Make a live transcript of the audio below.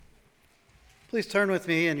Please turn with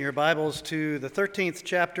me in your Bibles to the 13th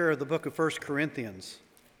chapter of the book of 1 Corinthians.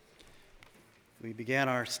 We began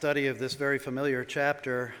our study of this very familiar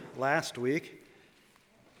chapter last week.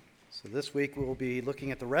 So this week we'll be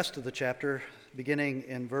looking at the rest of the chapter, beginning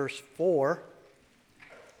in verse 4,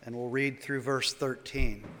 and we'll read through verse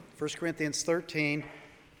 13. 1 Corinthians 13,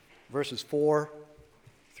 verses 4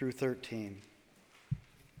 through 13.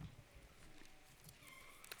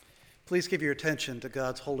 Please give your attention to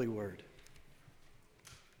God's holy word.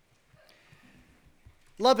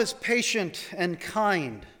 Love is patient and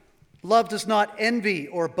kind. Love does not envy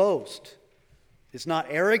or boast. It is not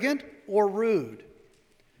arrogant or rude.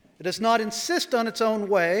 It does not insist on its own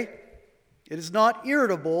way. It is not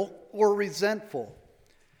irritable or resentful.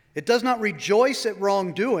 It does not rejoice at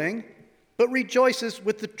wrongdoing, but rejoices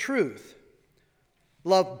with the truth.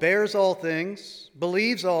 Love bears all things,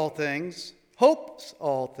 believes all things, hopes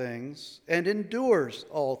all things, and endures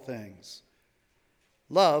all things.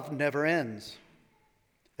 Love never ends.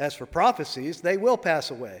 As for prophecies, they will pass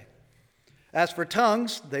away. As for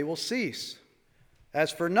tongues, they will cease. As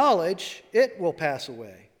for knowledge, it will pass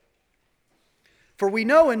away. For we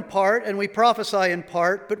know in part and we prophesy in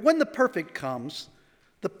part, but when the perfect comes,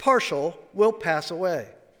 the partial will pass away.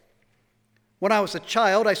 When I was a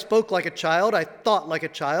child, I spoke like a child, I thought like a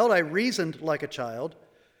child, I reasoned like a child.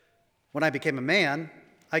 When I became a man,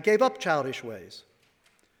 I gave up childish ways.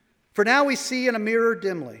 For now we see in a mirror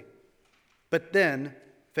dimly, but then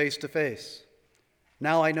face to face.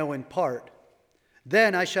 Now I know in part.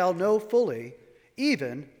 Then I shall know fully,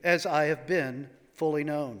 even as I have been fully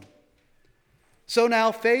known. So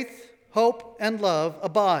now faith, hope, and love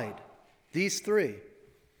abide, these three.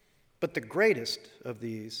 But the greatest of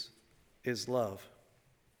these is love.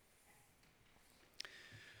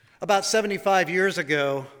 About 75 years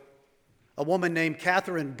ago, a woman named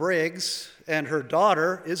Catherine Briggs and her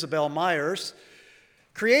daughter, Isabel Myers,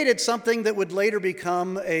 created something that would later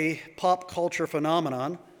become a pop culture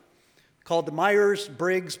phenomenon called the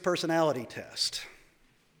Myers-Briggs Personality Test.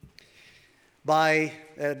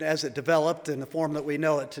 As it developed in the form that we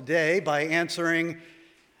know it today, by answering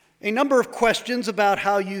a number of questions about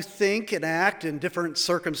how you think and act in different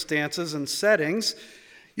circumstances and settings,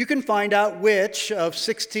 you can find out which of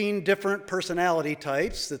 16 different personality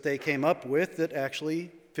types that they came up with that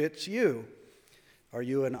actually fits you. Are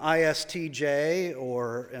you an ISTJ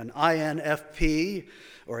or an INFP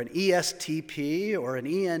or an ESTP or an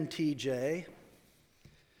ENTJ?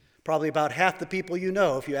 Probably about half the people you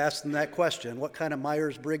know, if you ask them that question, what kind of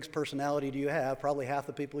Myers-Briggs personality do you have? Probably half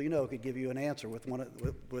the people you know could give you an answer with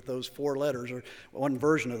those four letters or one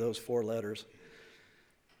version of those four letters.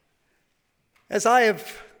 As I have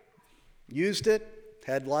used it,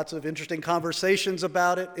 had lots of interesting conversations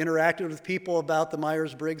about it, interacted with people about the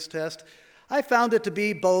Myers-Briggs test, I found it to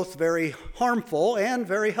be both very harmful and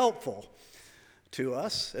very helpful to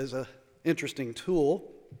us as an interesting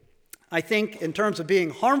tool. I think in terms of being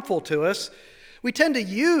harmful to us, we tend to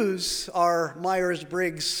use our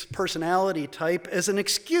Myers-Briggs personality type as an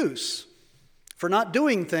excuse for not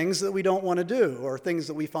doing things that we don't want to do or things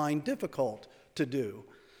that we find difficult to do.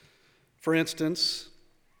 For instance,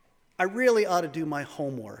 I really ought to do my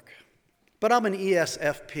homework, but I'm an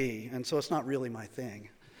ESFP, and so it's not really my thing.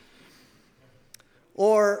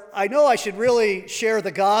 Or I know I should really share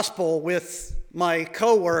the gospel with my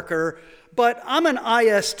coworker, but I'm an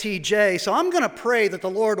ISTJ, so I'm going to pray that the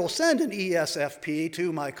Lord will send an ESFP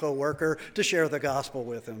to my coworker to share the gospel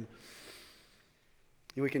with him.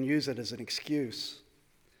 We can use it as an excuse.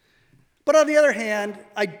 But on the other hand,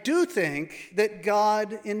 I do think that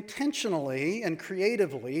God intentionally and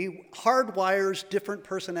creatively hardwires different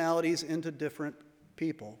personalities into different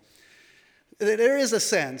people. There is a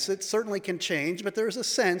sense, it certainly can change, but there is a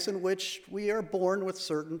sense in which we are born with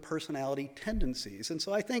certain personality tendencies. And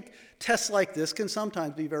so I think tests like this can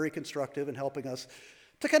sometimes be very constructive in helping us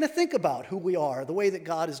to kind of think about who we are, the way that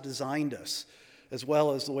God has designed us, as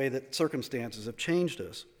well as the way that circumstances have changed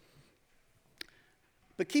us.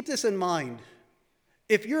 But keep this in mind.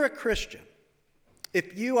 If you're a Christian,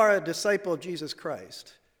 if you are a disciple of Jesus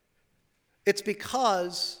Christ, it's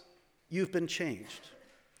because you've been changed.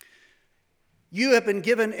 You have been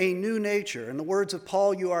given a new nature. In the words of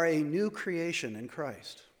Paul, you are a new creation in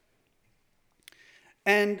Christ.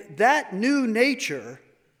 And that new nature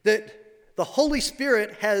that the Holy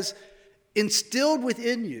Spirit has instilled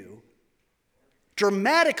within you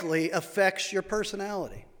dramatically affects your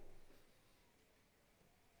personality.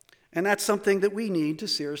 And that's something that we need to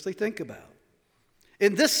seriously think about.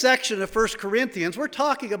 In this section of 1 Corinthians, we're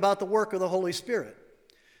talking about the work of the Holy Spirit.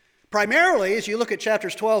 Primarily, as you look at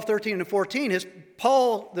chapters 12, 13, and 14, the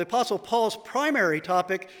Apostle Paul's primary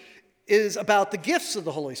topic is about the gifts of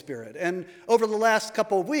the Holy Spirit. And over the last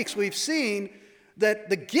couple of weeks, we've seen that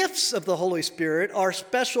the gifts of the Holy Spirit are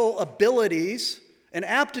special abilities and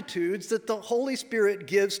aptitudes that the Holy Spirit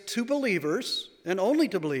gives to believers, and only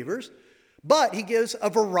to believers, but he gives a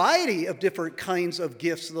variety of different kinds of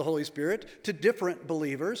gifts of the Holy Spirit to different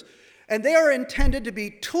believers, and they are intended to be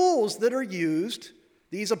tools that are used.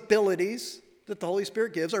 These abilities that the Holy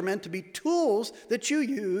Spirit gives are meant to be tools that you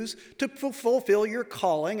use to fulfill your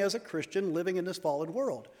calling as a Christian living in this fallen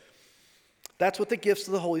world. That's what the gifts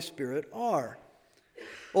of the Holy Spirit are.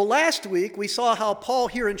 Well, last week we saw how Paul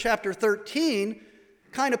here in chapter 13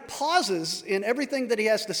 kind of pauses in everything that he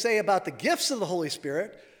has to say about the gifts of the Holy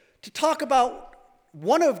Spirit to talk about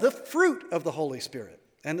one of the fruit of the Holy Spirit.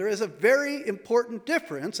 And there is a very important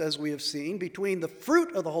difference, as we have seen, between the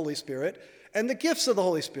fruit of the Holy Spirit and the gifts of the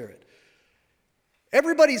Holy Spirit.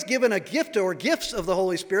 Everybody's given a gift or gifts of the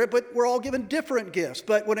Holy Spirit, but we're all given different gifts.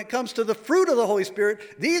 But when it comes to the fruit of the Holy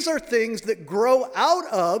Spirit, these are things that grow out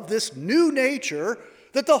of this new nature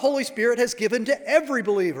that the Holy Spirit has given to every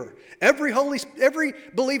believer. Every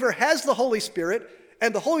believer has the Holy Spirit,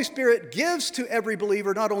 and the Holy Spirit gives to every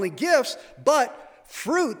believer not only gifts, but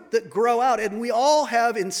fruit that grow out. And we all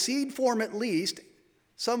have, in seed form at least,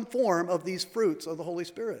 some form of these fruits of the Holy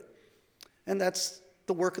Spirit. And that's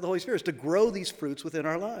the work of the Holy Spirit, is to grow these fruits within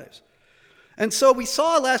our lives. And so we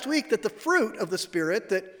saw last week that the fruit of the Spirit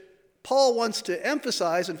that Paul wants to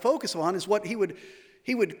emphasize and focus on is what he would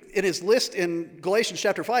in his list in Galatians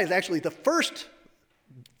chapter 5, is actually the first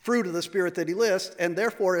fruit of the Spirit that he lists, and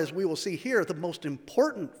therefore, as we will see here, the most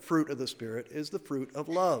important fruit of the Spirit is the fruit of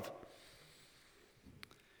love.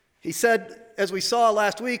 He said, as we saw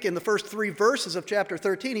last week in the first 3 verses of chapter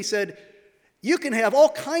 13, he said, you can have all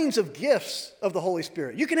kinds of gifts of the Holy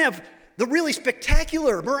Spirit. You can have the really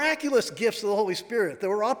spectacular, miraculous gifts of the Holy Spirit that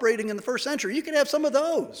were operating in the first century. You can have some of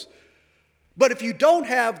those. But if you don't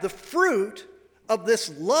have the fruit of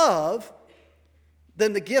this love,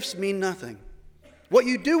 then the gifts mean nothing. What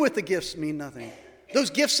you do with the gifts mean nothing. Those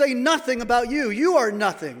gifts say nothing about you. You are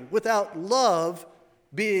nothing without love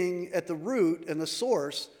being at the root and the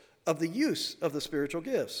source of the use of the spiritual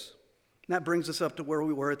gifts. And that brings us up to where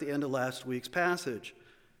we were at the end of last week's passage,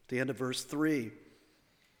 the end of verse 3.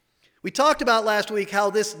 We talked about last week how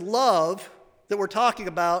this love that we're talking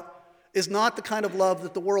about is not the kind of love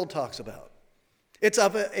that the world talks about. It's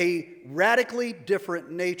of a radically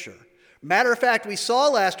different nature. Matter of fact, we saw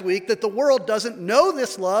last week that the world doesn't know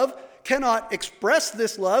this love, cannot express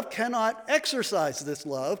this love, cannot exercise this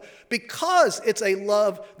love, because it's a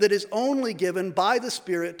love that is only given by the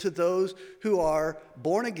Spirit to those who are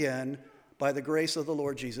born again by the grace of the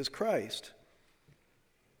Lord Jesus Christ.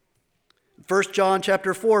 1 John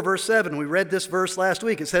chapter 4, verse 7, we read this verse last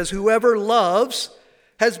week. It says, whoever loves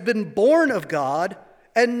has been born of God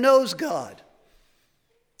and knows God.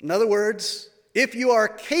 In other words, if you are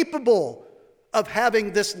capable of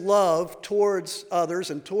having this love towards others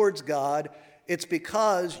and towards God, it's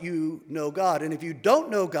because you know God. And if you don't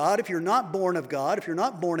know God, if you're not born of God, if you're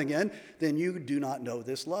not born again, then you do not know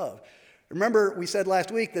this love. Remember, we said last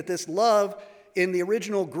week that this love in the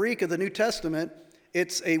original Greek of the New Testament,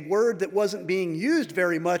 it's a word that wasn't being used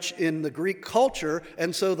very much in the Greek culture,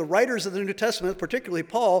 and so the writers of the New Testament, particularly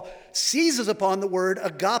Paul, seizes upon the word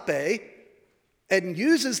agape and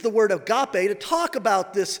uses the word agape to talk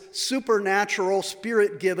about this supernatural,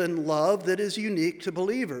 spirit-given love that is unique to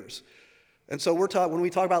believers. And so when we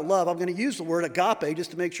talk about love, I'm going to use the word agape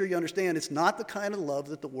just to make sure you understand it's not the kind of love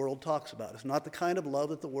that the world talks about. It's not the kind of love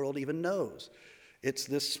that the world even knows. It's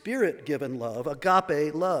this spirit-given love,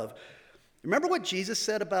 agape love. Remember what Jesus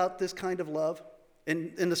said about this kind of love?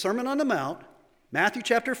 In the Sermon on the Mount, Matthew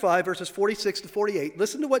chapter 5, verses 46 to 48,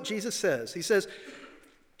 listen to what Jesus says. He says,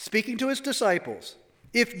 speaking to his disciples,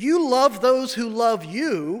 if you love those who love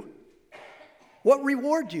you, what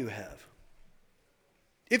reward do you have?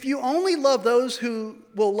 If you only love those who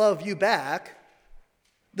will love you back,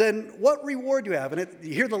 then what reward do you have? And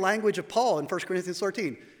you hear the language of Paul in 1 Corinthians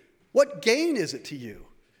 13. What gain is it to you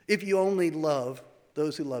if you only love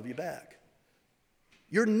those who love you back?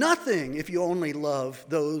 You're nothing if you only love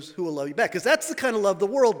those who will love you back, because that's the kind of love the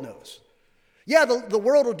world knows. Yeah, the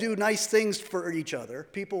world will do nice things for each other.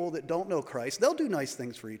 People that don't know Christ, they'll do nice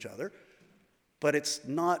things for each other. But it's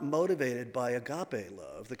not motivated by agape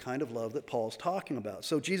love, the kind of love that Paul's talking about.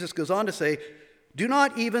 So Jesus goes on to say, do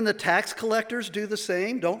not even the tax collectors do the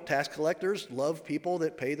same? Don't tax collectors love people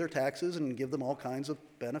that pay their taxes and give them all kinds of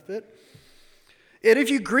benefit? And if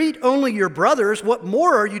you greet only your brothers, what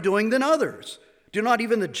more are you doing than others? Do not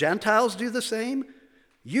even the Gentiles do the same?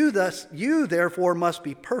 You therefore must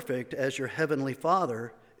be perfect as your heavenly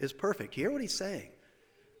Father is perfect. Hear what he's saying.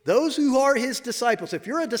 Those who are his disciples, if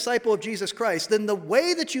you're a disciple of Jesus Christ, then the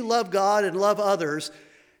way that you love God and love others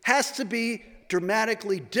has to be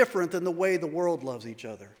dramatically different than the way the world loves each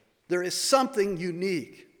other. There is something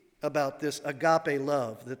unique about this agape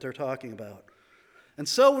love that they're talking about. And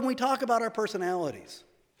so when we talk about our personalities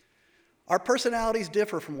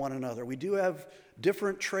differ from one another. We do have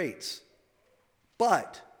different traits.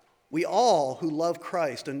 But we all who love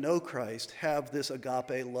Christ and know Christ have this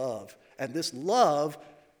agape love. And this love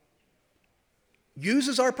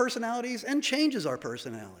uses our personalities and changes our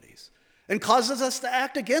personalities and causes us to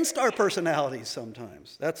act against our personalities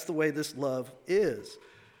sometimes. That's the way this love is.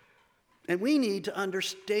 And we need to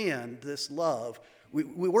understand this love. We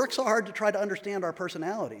work so hard to try to understand our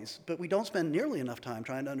personalities, but we don't spend nearly enough time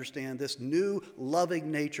trying to understand this new loving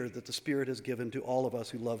nature that the Spirit has given to all of us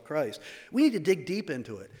who love Christ. We need to dig deep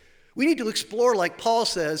into it. We need to explore, like Paul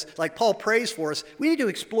says, like Paul prays for us, we need to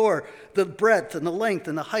explore the breadth and the length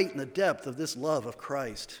and the height and the depth of this love of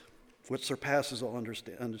Christ, which surpasses all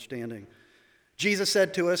understanding. Jesus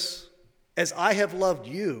said to us, "As I have loved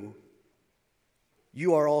you,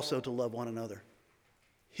 you are also to love one another."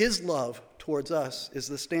 His love towards us is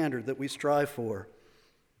the standard that we strive for,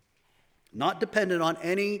 not dependent on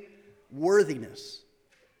any worthiness,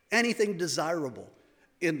 anything desirable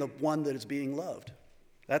in the one that is being loved.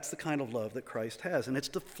 That's the kind of love that Christ has, and it's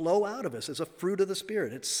to flow out of us as a fruit of the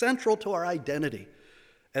Spirit. It's central to our identity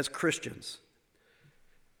as Christians.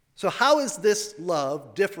 So how is this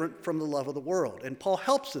love different from the love of the world? And Paul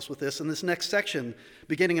helps us with this in this next section,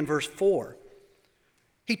 beginning in verse 4.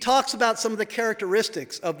 He talks about some of the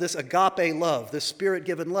characteristics of this agape love, this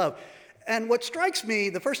Spirit-given love. And what strikes me,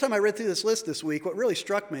 the first time I read through this list this week, what really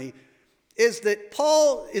struck me is that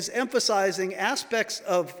Paul is emphasizing aspects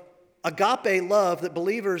of agape love that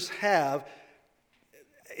believers have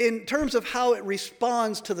in terms of how it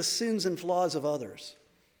responds to the sins and flaws of others.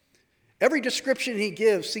 Every description he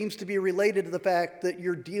gives seems to be related to the fact that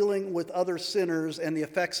you're dealing with other sinners and the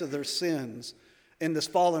effects of their sins in this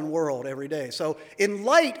fallen world every day. So in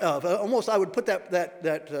light of, almost I would put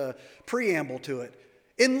that preamble to it,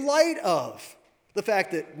 in light of the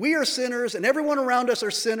fact that we are sinners and everyone around us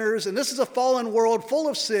are sinners and this is a fallen world full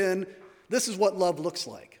of sin, this is what love looks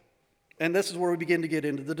like. And this is where we begin to get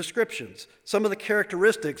into the descriptions, some of the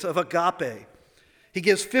characteristics of agape. He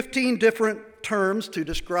gives 15 different terms to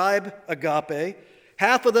describe agape.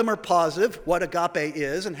 Half of them are positive, what agape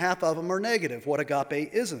is, and half of them are negative, what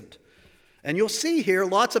agape isn't. And you'll see here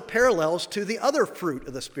lots of parallels to the other fruit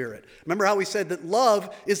of the Spirit. Remember how we said that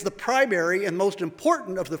love is the primary and most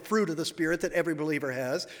important of the fruit of the Spirit that every believer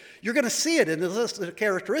has? You're going to see it in the list of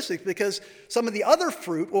characteristics because some of the other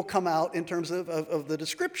fruit will come out in terms of the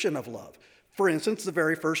description of love. For instance, the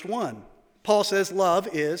very first one. Paul says love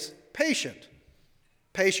is patient.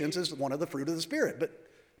 Patience is one of the fruit of the Spirit, but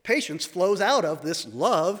patience flows out of this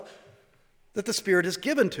love that the Spirit has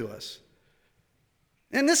given to us.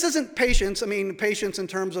 And this isn't patience, patience in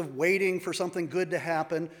terms of waiting for something good to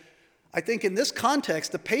happen. I think in this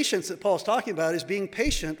context, the patience that Paul's talking about is being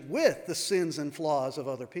patient with the sins and flaws of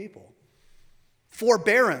other people.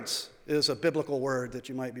 Forbearance is a biblical word that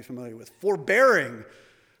you might be familiar with. Forbearing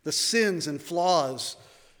the sins and flaws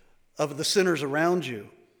of the sinners around you.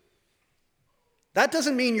 That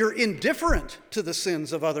doesn't mean you're indifferent to the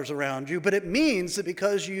sins of others around you, but it means that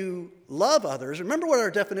because you love others, remember what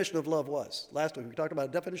our definition of love was. Last week we talked about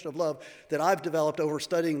a definition of love that I've developed over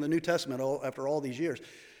studying the New Testament after all these years.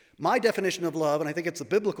 My definition of love, and I think it's the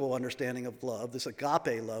biblical understanding of love, this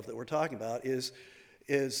agape love that we're talking about, is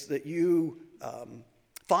that you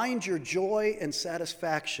find your joy and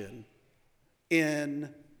satisfaction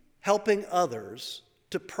in helping others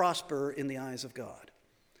to prosper in the eyes of God.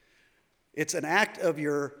 It's an act of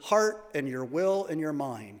your heart and your will and your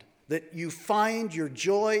mind that you find your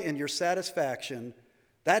joy and your satisfaction.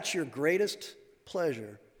 That's your greatest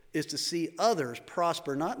pleasure, is to see others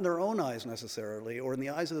prosper, not in their own eyes necessarily or in the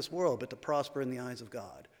eyes of this world, but to prosper in the eyes of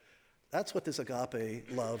God. That's what this agape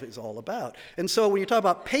love is all about. And so when you talk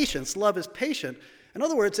about patience, love is patient. In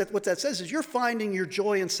other words, what that says is you're finding your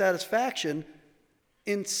joy and satisfaction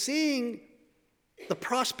in seeing the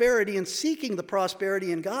prosperity and seeking the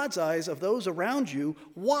prosperity in God's eyes of those around you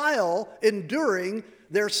while enduring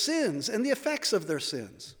their sins and the effects of their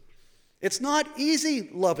sins. It's not easy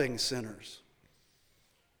loving sinners.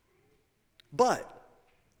 But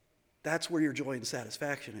that's where your joy and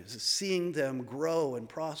satisfaction is seeing them grow and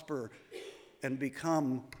prosper and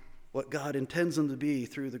become what God intends them to be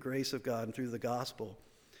through the grace of God and through the gospel.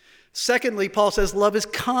 Secondly, Paul says love is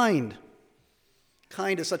kind.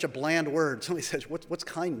 Kind is such a bland word. Somebody says, what's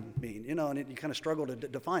kind mean? And you kind of struggle to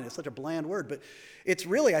define it. It's such a bland word. But it's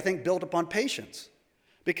really, I think, built upon patience.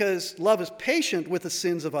 Because love is patient with the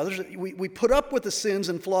sins of others. We put up with the sins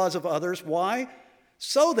and flaws of others. Why?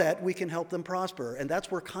 So that we can help them prosper. And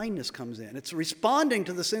that's where kindness comes in. It's responding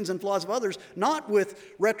to the sins and flaws of others, not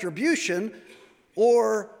with retribution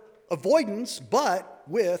or avoidance, but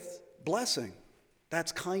with blessing.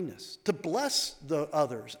 That's kindness. To bless the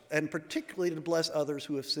others, and particularly to bless others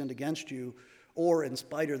who have sinned against you or in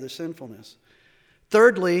spite of their sinfulness.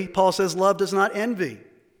 Thirdly, Paul says love does not envy.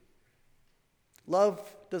 Love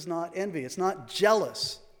does not envy. It's not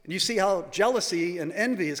jealous. And you see how jealousy and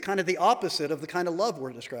envy is kind of the opposite of the kind of love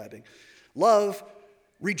we're describing. Love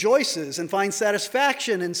rejoices and finds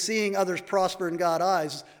satisfaction in seeing others prosper in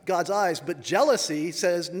God's eyes. But jealousy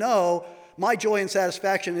says, no, my joy and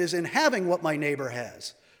satisfaction is in having what my neighbor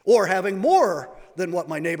has, or having more than what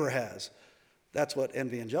my neighbor has. That's what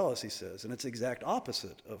envy and jealousy says, and it's the exact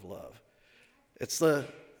opposite of love. It's the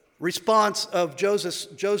response of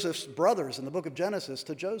Joseph's brothers in the book of Genesis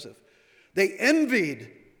to Joseph. They envied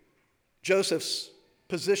Joseph's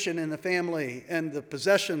position in the family and the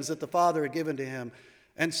possessions that the father had given to him.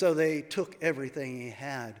 And so they took everything he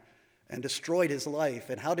had and destroyed his life.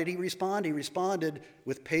 And how did he respond? He responded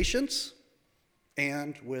with patience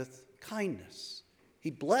and with kindness.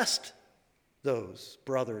 He blessed those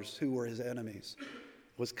brothers who were his enemies,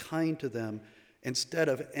 was kind to them instead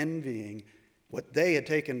of envying what they had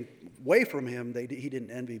taken away from him. He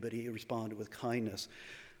didn't envy, but he responded with kindness.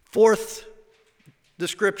 Fourth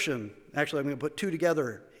description, actually I'm going to put two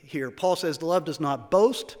together here. Paul says love does not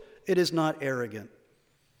boast, it is not arrogant.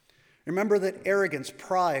 Remember that arrogance,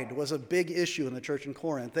 pride, was a big issue in the church in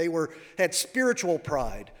Corinth. They had spiritual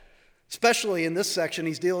pride. Especially in this section,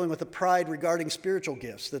 he's dealing with the pride regarding spiritual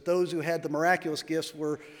gifts, that those who had the miraculous gifts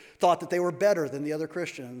thought that they were better than the other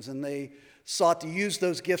Christians, and they sought to use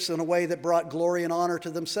those gifts in a way that brought glory and honor to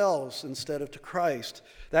themselves instead of to Christ.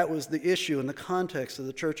 That was the issue in the context of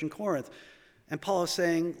the church in Corinth. And Paul is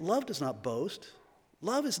saying, love does not boast.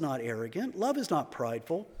 Love is not arrogant. Love is not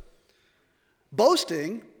prideful.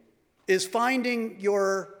 Boasting is finding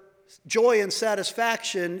your joy and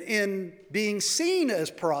satisfaction in being seen as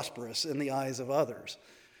prosperous in the eyes of others,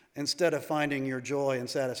 instead of finding your joy and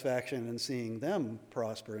satisfaction in seeing them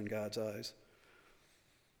prosper in God's eyes.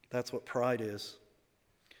 That's what pride is.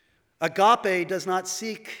 Agape does not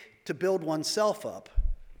seek to build oneself up,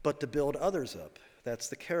 but to build others up. That's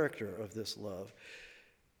the character of this love.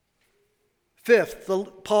 Fifth,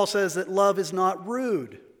 Paul says that love is not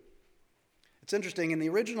rude. It's interesting, in the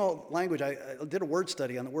original language, I did a word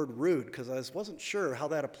study on the word rude because I wasn't sure how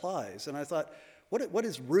that applies. And I thought, what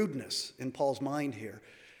is rudeness in Paul's mind here?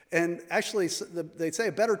 And actually, they'd say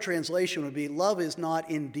a better translation would be, love is not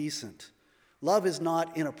indecent. Love is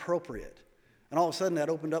not inappropriate. And all of a sudden, that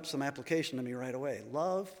opened up some application to me right away.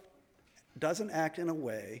 Love doesn't act in a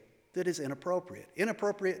way that is inappropriate.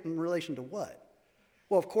 Inappropriate in relation to what?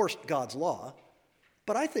 Well, of course, God's law.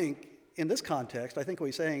 But I think, in this context, I think what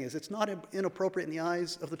he's saying is it's not inappropriate in the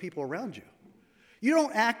eyes of the people around you. You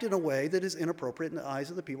don't act in a way that is inappropriate in the eyes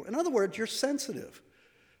of the people. In other words, you're sensitive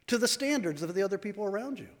to the standards of the other people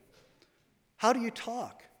around you. How do you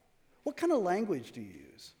talk? What kind of language do you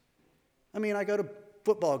use? I mean, I go to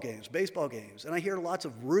football games, baseball games, and I hear lots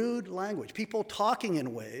of rude language, people talking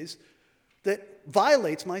in ways that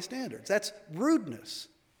violates my standards. That's rudeness.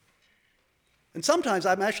 And sometimes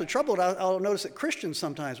I'm actually troubled. I'll notice that Christians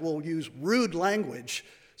sometimes will use rude language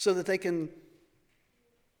so that they can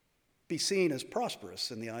be seen as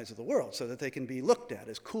prosperous in the eyes of the world, so that they can be looked at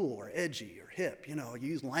as cool or edgy or hip.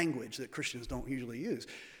 Use language that Christians don't usually use.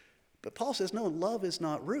 But Paul says, no, love is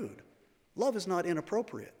not rude. Love is not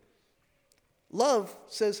inappropriate. Love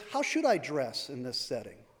says, how should I dress in this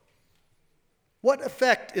setting? What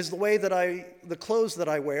effect is the clothes that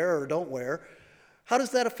I wear or don't wear, how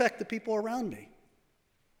does that affect the people around me?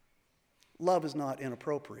 Love is not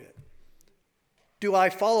inappropriate. Do I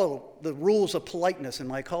follow the rules of politeness in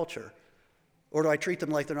my culture? Or do I treat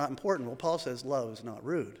them like they're not important? Well, Paul says love is not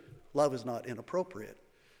rude. Love is not inappropriate.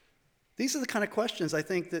 These are the kind of questions I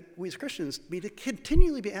think that we as Christians need to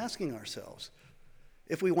continually be asking ourselves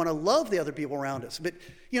if we want to love the other people around us. But,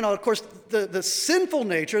 of course, the sinful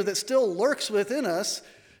nature that still lurks within us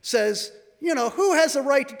says, who has the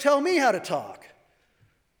right to tell me how to talk?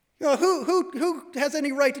 Who has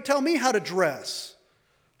any right to tell me how to dress,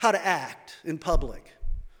 how to act in public?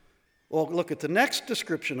 Well, look at the next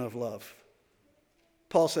description of love.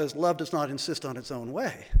 Paul says, love does not insist on its own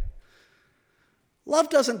way. Love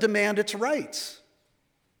doesn't demand its rights.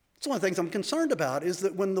 It's one of the things I'm concerned about, is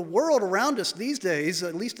that when the world around us these days,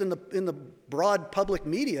 at least in the broad public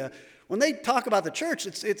media, when they talk about the church,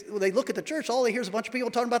 when they look at the church, all they hear is a bunch of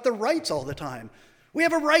people talking about their rights all the time. We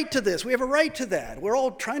have a right to this. We have a right to that. We're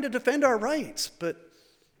all trying to defend our rights, but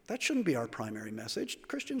that shouldn't be our primary message.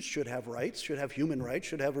 Christians should have rights, should have human rights,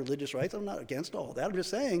 should have religious rights. I'm not against all that. I'm just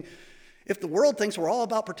saying, if the world thinks we're all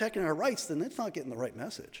about protecting our rights, then it's not getting the right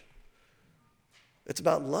message. It's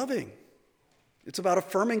about loving. It's about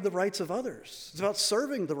affirming the rights of others. It's about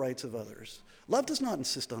serving the rights of others. Love does not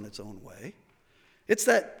insist on its own way. It's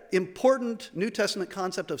that important New Testament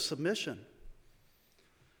concept of submission,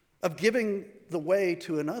 of giving the way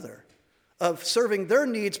to another, of serving their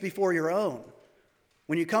needs before your own.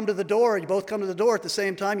 When you come to the door, you both come to the door at the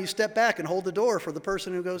same time, you step back and hold the door for the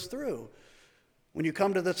person who goes through. When you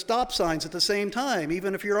come to the stop signs at the same time,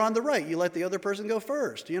 even if you're on the right, you let the other person go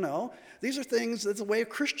first, These are things, that's the way a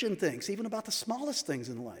Christian thinks, even about the smallest things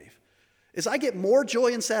in life. Is I get more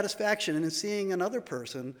joy and satisfaction in seeing another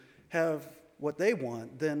person have what they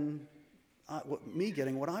want than me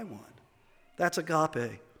getting what I want. That's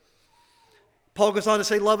agape. Paul goes on to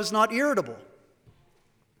say love is not irritable.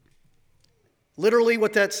 Literally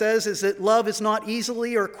what that says is that love is not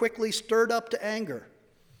easily or quickly stirred up to anger.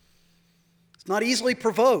 It's not easily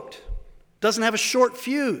provoked. Doesn't have a short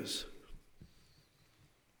fuse.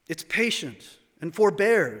 It's patient and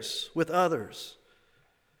forbears with others.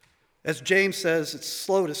 As James says, it's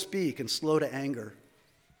slow to speak and slow to anger,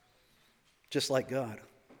 just like God.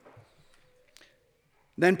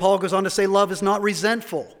 Then Paul goes on to say love is not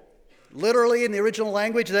resentful. Literally in the original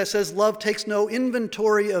language that says love takes no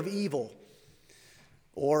inventory of evil.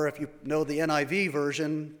 Or if you know the NIV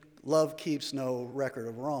version, love keeps no record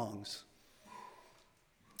of wrongs.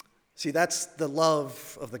 See, that's the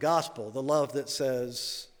love of the gospel, the love that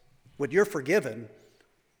says, when you're forgiven,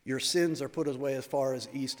 your sins are put away as far as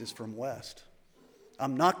east is from west.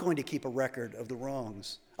 I'm not going to keep a record of the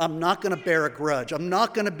wrongs. I'm not going to bear a grudge. I'm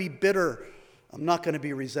not going to be bitter. I'm not going to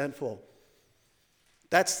be resentful.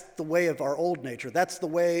 That's the way of our old nature. That's the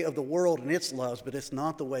way of the world and its loves, but it's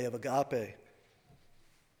not the way of agape.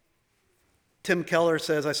 Tim Keller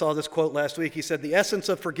says, I saw this quote last week, he said, the essence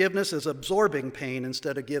of forgiveness is absorbing pain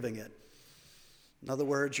instead of giving it. In other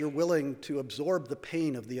words, you're willing to absorb the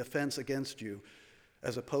pain of the offense against you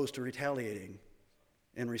as opposed to retaliating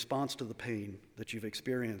in response to the pain that you've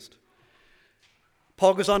experienced.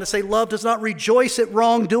 Paul goes on to say, love does not rejoice at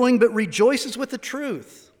wrongdoing, but rejoices with the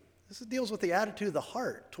truth. This deals with the attitude of the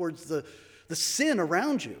heart towards the sin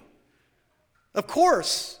around you. Of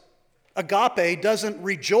course, agape doesn't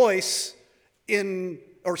rejoice in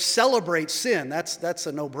or celebrate sin. That's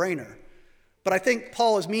a no-brainer. But I think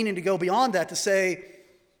Paul is meaning to go beyond that to say,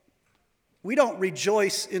 we don't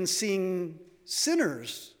rejoice in seeing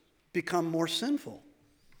sinners become more sinful.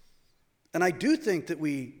 And I do think that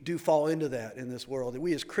we do fall into that in this world, that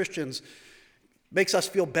we as Christians makes us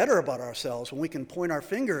feel better about ourselves when we can point our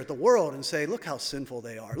finger at the world and say, look how sinful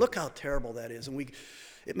they are, look how terrible that is. And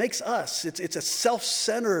it makes us, it's a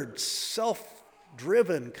self-centered,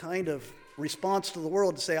 self-driven kind of response to the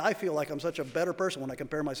world to say, I feel like I'm such a better person when I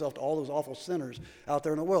compare myself to all those awful sinners out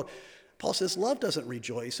there in the world. Paul says love doesn't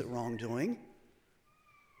rejoice at wrongdoing.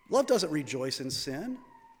 Love doesn't rejoice in sin.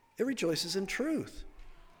 It rejoices in truth.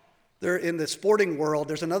 In the sporting world,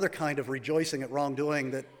 there's another kind of rejoicing at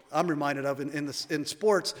wrongdoing that I'm reminded of in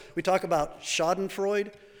sports. We talk about schadenfreude.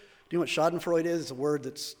 Do you know what schadenfreude is? It's a word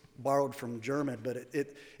that's borrowed from German, but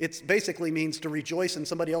it basically means to rejoice in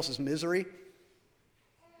somebody else's misery.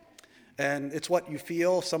 And it's what you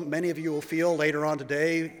feel, many of you will feel later on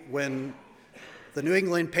today when the New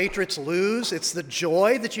England Patriots lose. It's the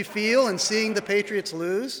joy that you feel in seeing the Patriots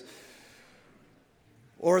lose.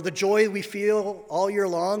 Or the joy we feel all year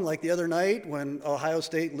long, like the other night when Ohio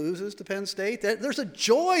State loses to Penn State. There's a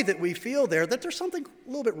joy that we feel there that there's something a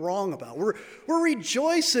little bit wrong about. We're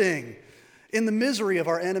rejoicing in the misery of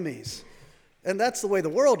our enemies. And that's the way the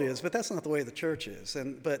world is, but that's not the way the church is.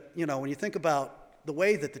 But when you think about the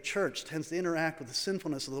way that the church tends to interact with the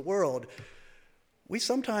sinfulness of the world, we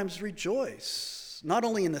sometimes rejoice, not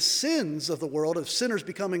only in the sins of the world, of sinners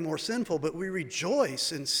becoming more sinful, but we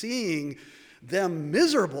rejoice in seeing them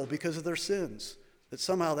miserable because of their sins, that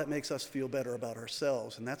somehow that makes us feel better about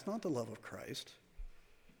ourselves, and that's not the love of Christ.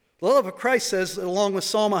 The love of Christ says, along with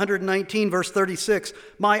Psalm 119, verse 36,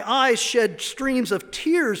 my eyes shed streams of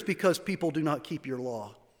tears because people do not keep your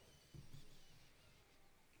law.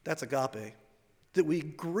 That's agape. That we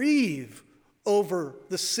grieve over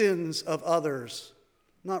the sins of others,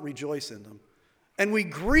 not rejoice in them. And we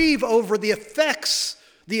grieve over the effects,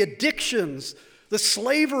 the addictions, the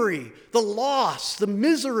slavery, the loss, the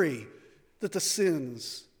misery that those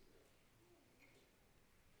sins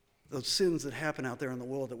that happen out there in the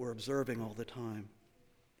world that we're observing all the time.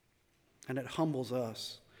 And it humbles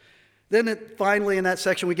us. Then finally in that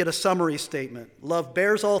section we get a summary statement. Love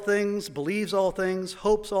bears all things, believes all things,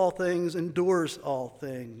 hopes all things, endures all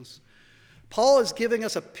things. Paul is giving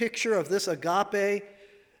us a picture of this agape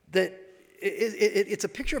that it's a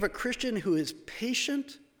picture of a Christian who is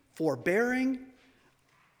patient, forbearing,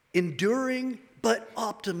 enduring, but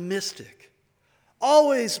optimistic.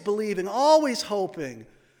 Always believing, always hoping,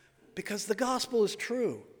 because the gospel is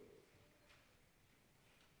true.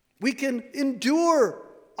 We can endure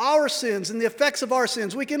our sins and the effects of our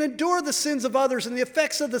sins. We can endure the sins of others and the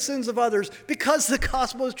effects of the sins of others because the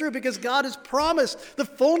gospel is true, because God has promised the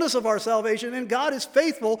fullness of our salvation and God is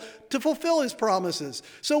faithful to fulfill his promises.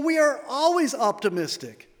 So we are always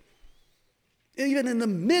optimistic, even in the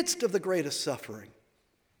midst of the greatest suffering.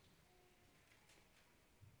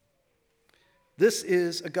 This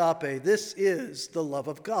is agape. This is the love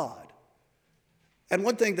of God. And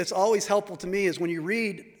one thing that's always helpful to me is when you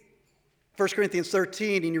read 1 Corinthians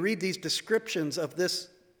 13, and you read these descriptions of this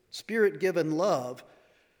Spirit-given love,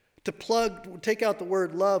 take out the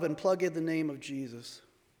word love and plug in the name of Jesus.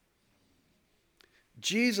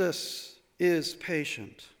 Jesus is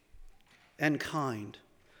patient and kind.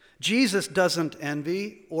 Jesus doesn't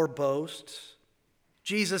envy or boast.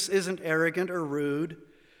 Jesus isn't arrogant or rude.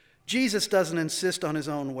 Jesus doesn't insist on his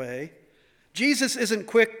own way. Jesus isn't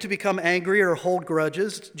quick to become angry or hold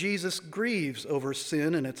grudges. Jesus grieves over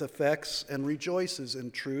sin and its effects and rejoices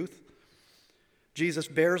in truth. Jesus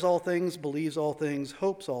bears all things, believes all things,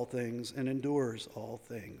 hopes all things, and endures all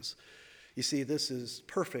things. You see, this is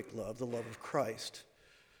perfect love, the love of Christ.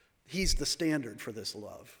 He's the standard for this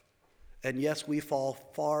love. And yes, we fall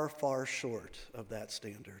far, far short of that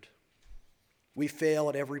standard. We fail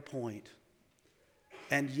at every point.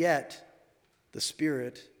 And yet, the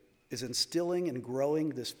Spirit is instilling and growing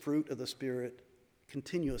this fruit of the Spirit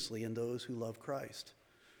continuously in those who love Christ.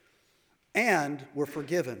 And we're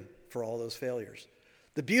forgiven for all those failures.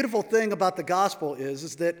 The beautiful thing about the gospel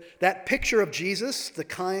is that picture of Jesus, the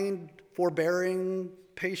kind, forbearing,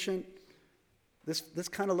 patient, this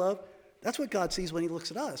kind of love, that's what God sees when he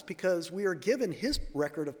looks at us, because we are given his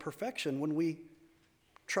record of perfection when we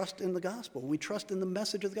trust in the gospel. We trust in the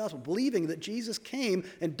message of the gospel, believing that Jesus came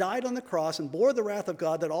and died on the cross and bore the wrath of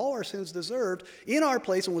God that all our sins deserved in our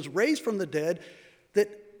place and was raised from the dead, that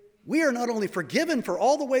we are not only forgiven for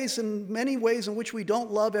all the ways and many ways in which we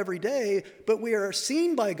don't love every day, but we are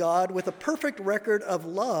seen by God with a perfect record of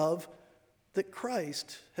love that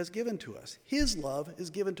Christ has given to us. His love is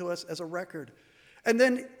given to us as a record. And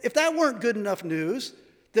then if that weren't good enough news,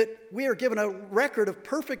 that we are given a record of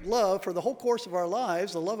perfect love for the whole course of our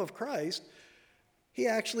lives, the love of Christ, he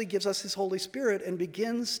actually gives us his Holy Spirit and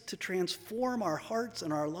begins to transform our hearts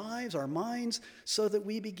and our lives, our minds, so that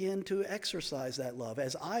we begin to exercise that love.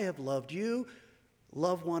 As I have loved you,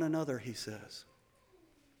 love one another, he says.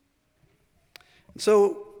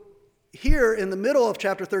 So here in the middle of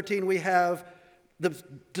chapter 13, we have the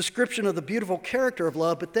description of the beautiful character of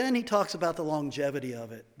love, but then he talks about the longevity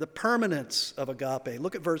of it, the permanence of agape.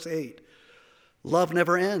 Look at verse 8. Love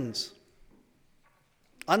never ends.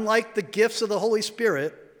 Unlike the gifts of the Holy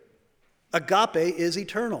Spirit, agape is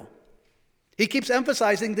eternal. He keeps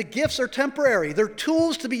emphasizing the gifts are temporary. They're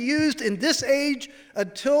tools to be used in this age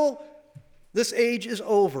until this age is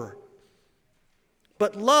over.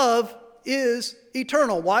 But love is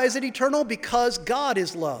eternal. Why is it eternal? Because God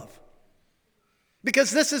is love.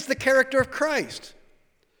 Because this is the character of Christ.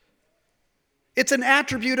 It's an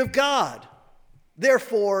attribute of God.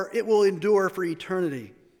 Therefore, it will endure for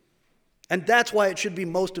eternity. And that's why it should be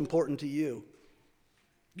most important to you.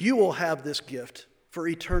 You will have this gift for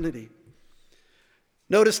eternity.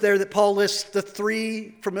 Notice there that Paul lists the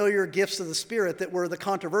three familiar gifts of the Spirit that were the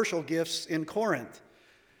controversial gifts in Corinth.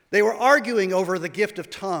 They were arguing over the gift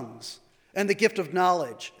of tongues and the gift of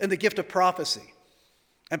knowledge and the gift of prophecy.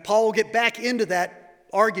 And Paul will get back into that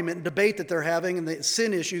argument and debate that they're having and the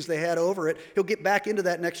sin issues they had over it. He'll get back into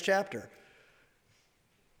that next chapter.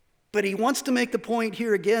 But he wants to make the point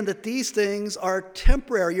here again that these things are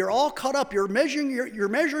temporary. You're all caught up. You're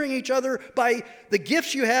measuring each other by the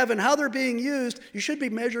gifts you have and how they're being used. You should be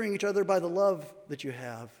measuring each other by the love that you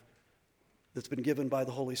have that's been given by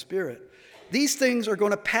the Holy Spirit. These things are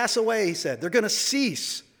going to pass away, he said. They're going to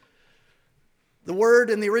cease. The word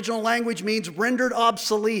in the original language means rendered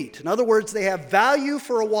obsolete. In other words, they have value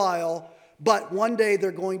for a while, but one day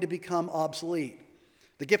they're going to become obsolete.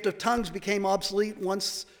 The gift of tongues became obsolete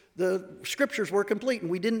once the scriptures were complete and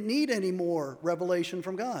we didn't need any more revelation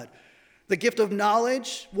from God. The gift of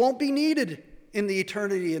knowledge won't be needed in the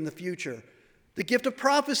eternity in the future. The gift of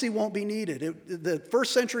prophecy won't be needed. The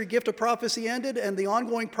first century gift of prophecy ended, and the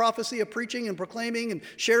ongoing prophecy of preaching and proclaiming and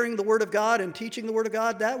sharing the Word of God and teaching the Word of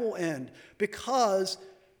God, that will end because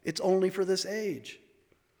it's only for this age.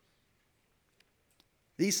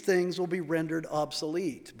 These things will be rendered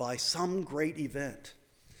obsolete by some great event.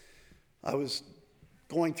 I was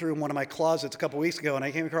going through one of my closets a couple weeks ago, and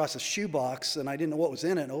I came across a shoebox, and I didn't know what was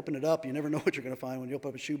in it. And I opened it up. You never know what you're going to find when you open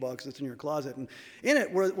up a shoebox that's in your closet. And in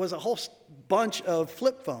it was a whole bunch of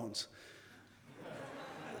flip phones.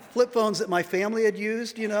 Flip phones that my family had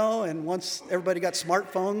used, and once everybody got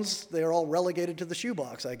smartphones, they were all relegated to the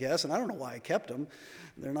shoebox, I guess. And I don't know why I kept them.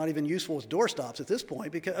 They're not even useful as doorstops at this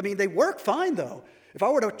point because, they work fine, though. If I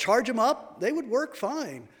were to charge them up, they would work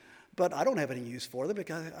fine. But I don't have any use for them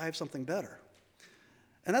because I have something better.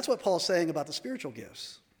 And that's what Paul's saying about the spiritual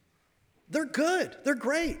gifts. They're good. They're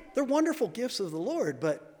great. They're wonderful gifts of the Lord,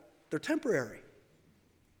 but they're temporary.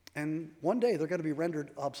 And one day they're going to be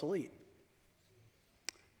rendered obsolete.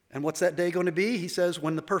 And what's that day going to be? He says,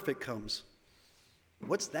 when the perfect comes.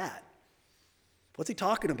 What's that? What's he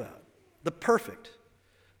talking about? The perfect.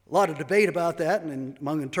 A lot of debate about that and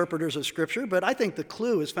among interpreters of Scripture, but I think the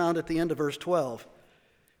clue is found at the end of verse 12,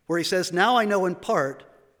 where he says, now I know in part,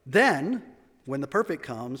 then, when the perfect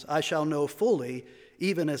comes, I shall know fully,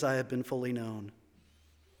 even as I have been fully known.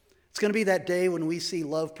 It's going to be that day when we see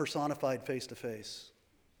love personified face to face.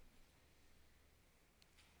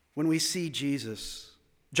 When we see Jesus.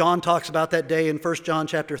 John talks about that day in 1 John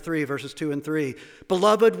chapter 3, verses 2 and 3.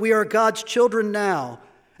 Beloved, we are God's children now,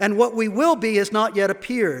 and what we will be has not yet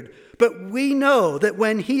appeared. But we know that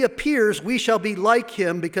when he appears, we shall be like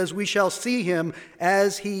him, because we shall see him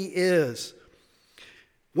as he is.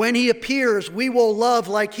 When he appears, we will love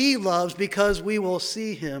like he loves, because we will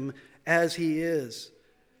see him as he is.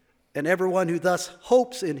 And everyone who thus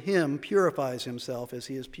hopes in him purifies himself as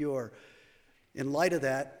he is pure. In light of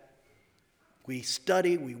that, we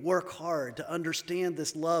study, we work hard to understand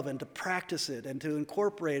this love and to practice it and to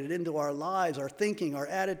incorporate it into our lives, our thinking, our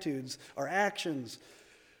attitudes, our actions,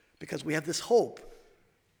 because we have this hope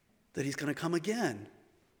that he's going to come again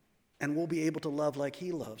and we'll be able to love like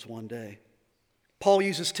he loves one day. Paul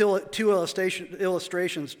uses two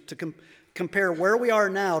illustrations to compare where we are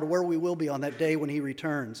now to where we will be on that day when he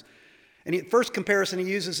returns. And the first comparison he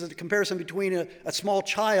uses is the comparison between a small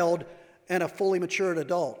child and a fully matured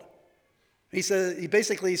adult. He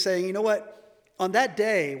basically is saying, you know what? On that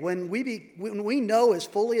day, when we know as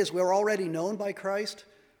fully as we're already known by Christ,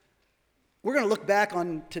 we're going to look back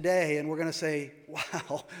on today and we're going to say,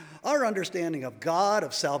 wow, our understanding of God,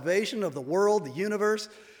 of salvation, of the world, the universe,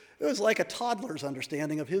 it was like a toddler's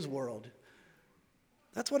understanding of his world.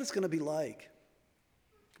 That's what it's going to be like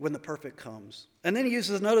when the perfect comes. And then he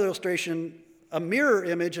uses another illustration, a mirror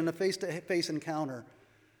image and a face-to-face encounter.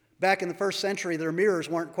 Back in the first century, their mirrors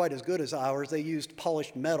weren't quite as good as ours. They used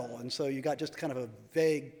polished metal, and so you got just kind of a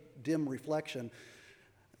vague, dim reflection.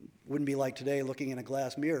 Wouldn't be like today looking in a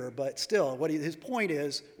glass mirror, but still, his point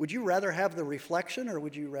is, would you rather have the reflection or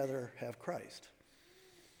would you rather have Christ?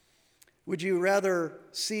 Would you rather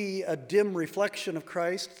see a dim reflection of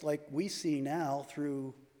Christ like we see now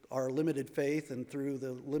through our limited faith and through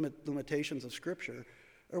the limitations of Scripture,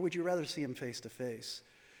 or would you rather see him face to face?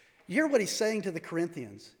 You hear what he's saying to the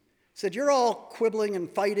Corinthians. He said, you're all quibbling and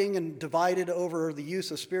fighting and divided over the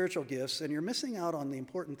use of spiritual gifts, and you're missing out on the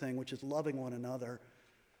important thing, which is loving one another.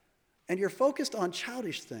 And you're focused on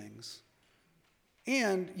childish things.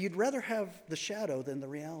 And you'd rather have the shadow than the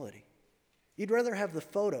reality. You'd rather have the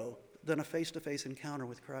photo than a face-to-face encounter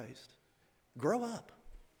with Christ. Grow up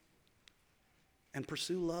and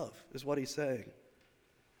pursue love, is what he's saying.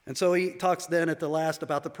 And so he talks then at the last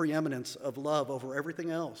about the preeminence of love over everything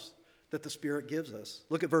else that the Spirit gives us.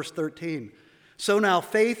 Look at verse 13. So now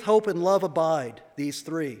faith, hope, and love abide, these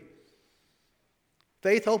three.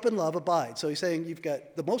 Faith, hope, and love abide. So he's saying you've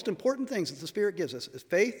got the most important things that the Spirit gives us is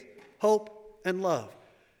faith, hope, and love.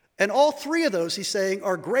 And all three of those, he's saying,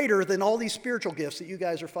 are greater than all these spiritual gifts that you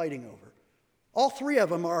guys are fighting over. All three of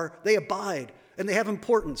them they abide, and they have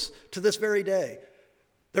importance to this very day.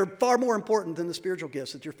 They're far more important than the spiritual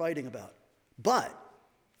gifts that you're fighting about. But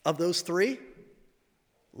of those three,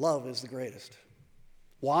 love is the greatest.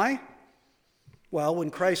 Why? Well,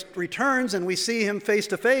 when Christ returns and we see him face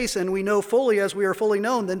to face and we know fully as we are fully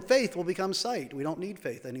known, then faith will become sight. We don't need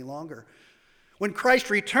faith any longer. When Christ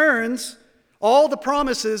returns, all the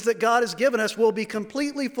promises that God has given us will be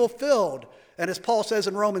completely fulfilled. And as Paul says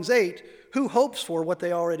in Romans 8, who hopes for what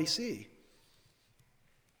they already see?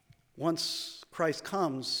 Once Christ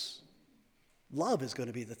comes, love is going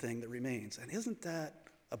to be the thing that remains. And isn't that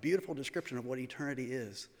a beautiful description of what eternity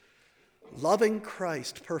is? Loving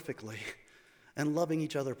Christ perfectly and loving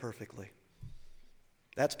each other perfectly.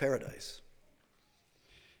 That's paradise.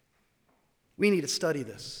 We need to study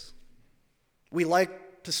this. We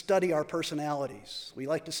like to study our personalities. We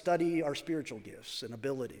like to study our spiritual gifts and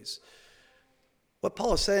abilities. What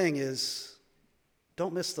Paul is saying is,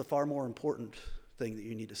 don't miss the far more important thing that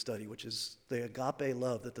you need to study, which is the agape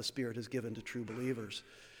love that the Spirit has given to true believers.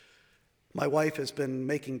 My wife has been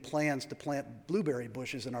making plans to plant blueberry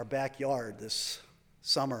bushes in our backyard this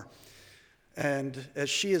summer. And as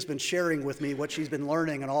she has been sharing with me what she's been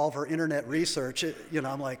learning and all of her internet research,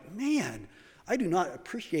 I'm like, man, I do not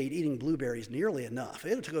appreciate eating blueberries nearly enough.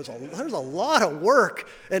 There's a lot of work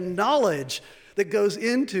and knowledge that goes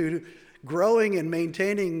into growing and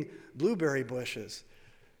maintaining blueberry bushes.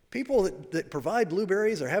 People that provide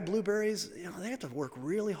blueberries or have blueberries, they have to work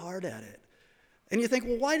really hard at it. And you think,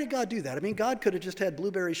 well, why did God do that? I mean, God could have just had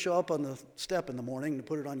blueberries show up on the step in the morning and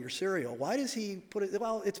put it on your cereal. Why does he put it?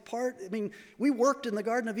 Well, we worked in the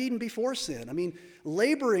Garden of Eden before sin.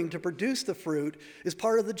 Laboring to produce the fruit is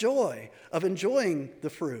part of the joy of enjoying the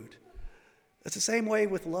fruit. It's the same way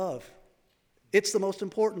with love. It's the most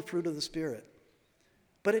important fruit of the Spirit.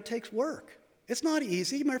 But it takes work. It's not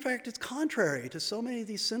easy. Matter of fact, it's contrary to so many of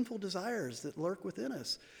these sinful desires that lurk within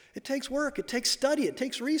us. It takes work. It takes study. It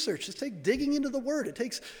takes research. It takes digging into the Word. It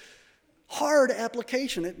takes hard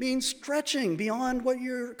application. It means stretching beyond what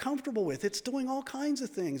you're comfortable with. It's doing all kinds of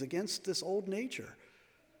things against this old nature.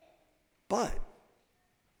 But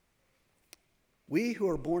we who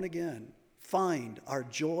are born again find our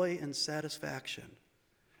joy and satisfaction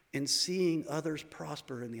in seeing others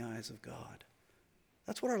prosper in the eyes of God.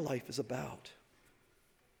 That's what our life is about.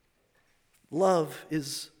 Love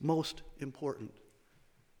is most important.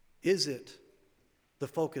 Is it the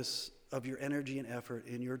focus of your energy and effort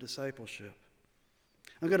in your discipleship?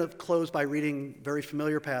 I'm going to close by reading a very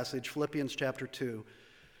familiar passage, Philippians chapter 2.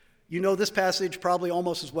 You know this passage probably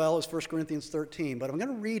almost as well as 1 Corinthians 13, but I'm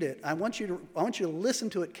going to read it. I want you to listen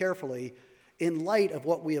to it carefully in light of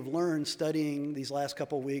what we have learned studying these last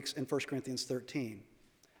couple of weeks in 1 Corinthians 13.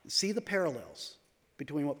 See the parallels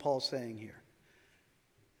between what Paul's saying here.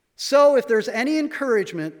 So if there's any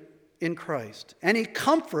encouragement in Christ, any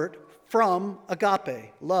comfort from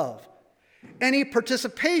agape, love, any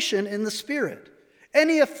participation in the Spirit,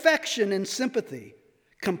 any affection and sympathy,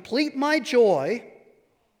 complete my joy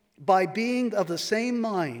by being of the same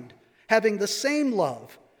mind, having the same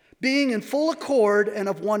love, being in full accord and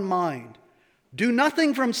of one mind. Do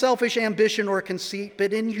nothing from selfish ambition or conceit,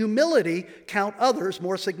 but in humility count others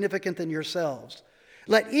more significant than yourselves.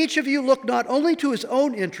 Let each of you look not only to his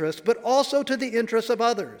own interest, but also to the interests of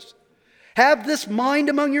others. Have this mind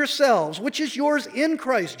among yourselves, which is yours in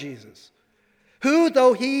Christ Jesus, who,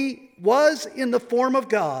 though he was in the form of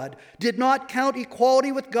God, did not count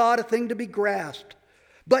equality with God a thing to be grasped,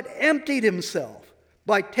 but emptied himself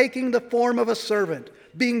by taking the form of a servant,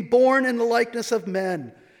 being born in the likeness of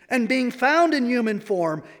men, and being found in human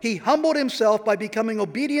form, he humbled himself by becoming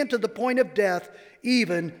obedient to the point of death,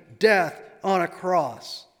 even death on a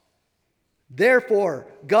cross. Therefore,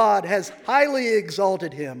 God has highly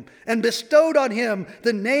exalted him and bestowed on him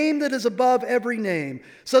the name that is above every name,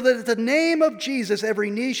 so that at the name of Jesus every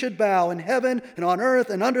knee should bow in heaven and on earth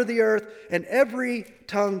and under the earth, and every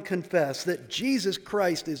tongue confess that Jesus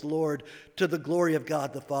Christ is Lord, to the glory of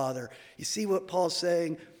God the Father. You see what Paul's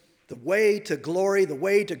saying? The way to glory, the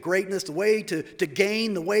way to greatness, the way to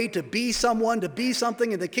gain, the way to be someone, to be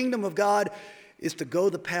something in the kingdom of God is to go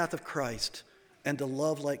the path of Christ and to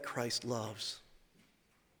love like Christ loves.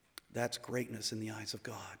 That's greatness in the eyes of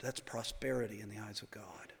God. That's prosperity in the eyes of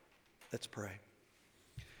God. Let's pray.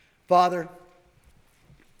 Father,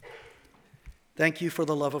 thank you for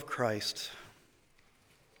the love of Christ.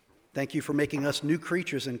 Thank you for making us new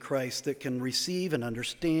creatures in Christ that can receive and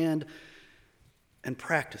understand and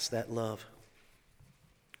practice that love.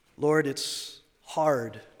 Lord, it's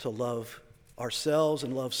hard to love ourselves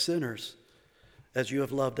and love sinners as you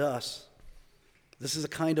have loved us. This is a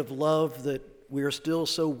kind of love that we are still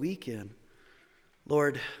so weak in.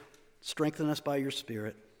 Lord, strengthen us by your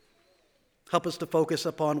Spirit. Help us to focus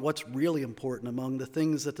upon what's really important among the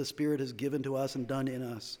things that the Spirit has given to us and done in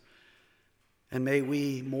us. And may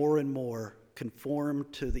we more and more conform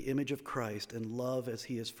to the image of Christ and love as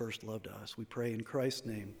he has first loved us. We pray in Christ's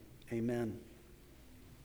name. Amen.